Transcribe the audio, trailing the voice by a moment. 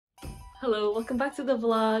Hello, welcome back to the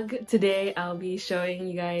vlog. Today I'll be showing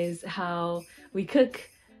you guys how we cook.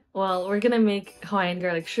 Well, we're gonna make Hawaiian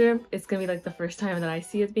garlic shrimp. It's gonna be like the first time that I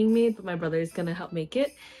see it being made, but my brother is gonna help make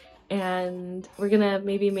it. And we're gonna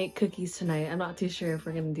maybe make cookies tonight. I'm not too sure if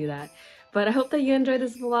we're gonna do that. But I hope that you enjoy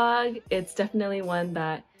this vlog. It's definitely one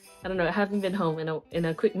that, I don't know, I haven't been home in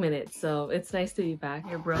a quick minute, so it's nice to be back.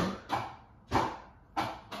 Here, bro.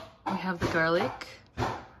 We have the garlic.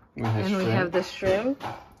 We have the shrimp.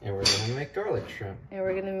 And we're gonna make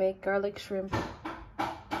garlic shrimp.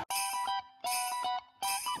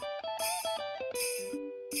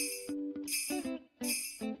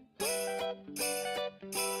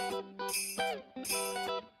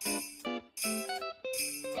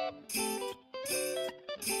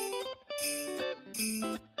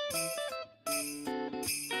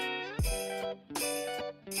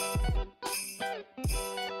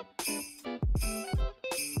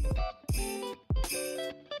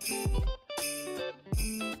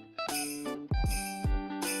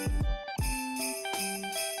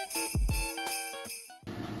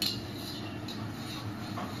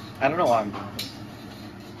 I don't know why I'm doing it.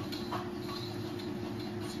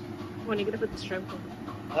 When are you gonna put the shrimp in?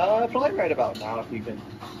 Probably right about now if you can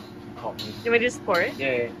help me. Can we just pour it?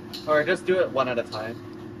 Yeah. Or just do it one at a time.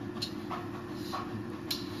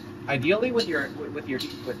 Ideally with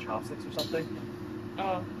chopsticks or something.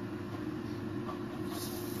 Oh.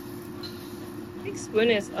 I think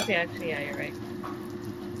spoon is okay. Actually, yeah, you're right.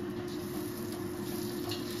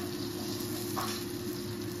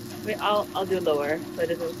 Wait, I'll do lower so it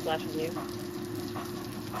doesn't splash on you.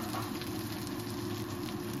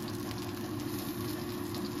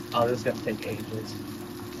 Oh, this is gonna take ages. Do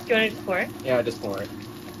you want to just pour it? Yeah, just pour it.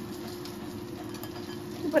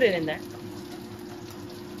 You can put it in there.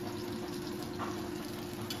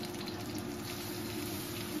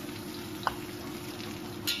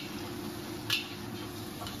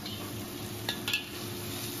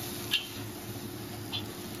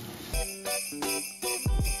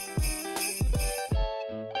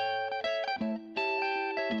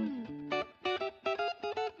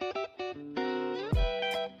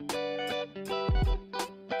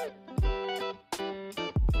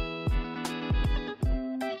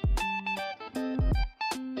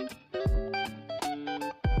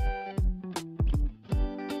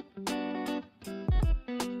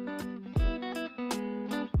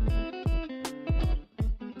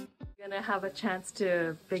 Gonna have a chance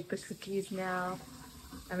to bake the cookies now.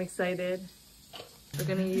 I'm excited. We're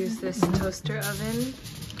gonna use this toaster oven,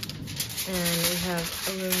 and we have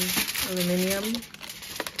aluminum.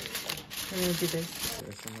 I'm gonna do this. I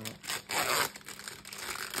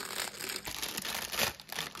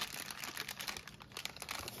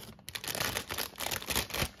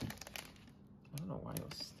don't know why it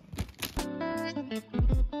was stuck.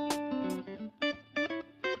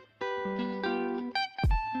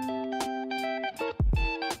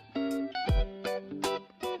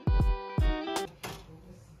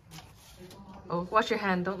 Oh, wash your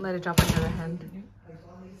hand. Don't let it drop on your other hand.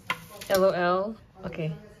 LOL.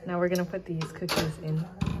 Okay, now we're gonna put these cookies in.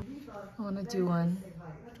 I wanna do one.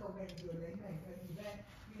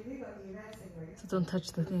 So don't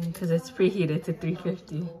touch the thing because it's preheated to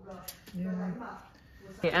 350. Yeah.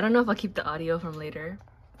 Okay, I don't know if I'll keep the audio from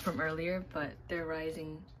earlier, but they're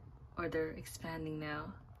rising or they're expanding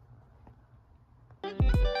now.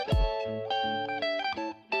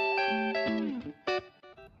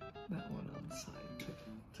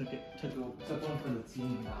 Took one for the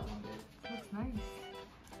team that one day. That's nice.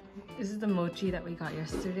 This is the mochi that we got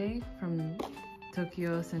yesterday from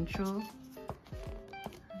Tokyo Central.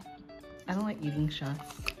 I don't like eating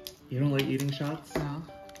shots. You don't like eating shots? No.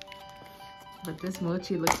 But this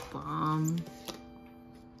mochi looks bomb.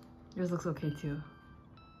 Yours looks okay too.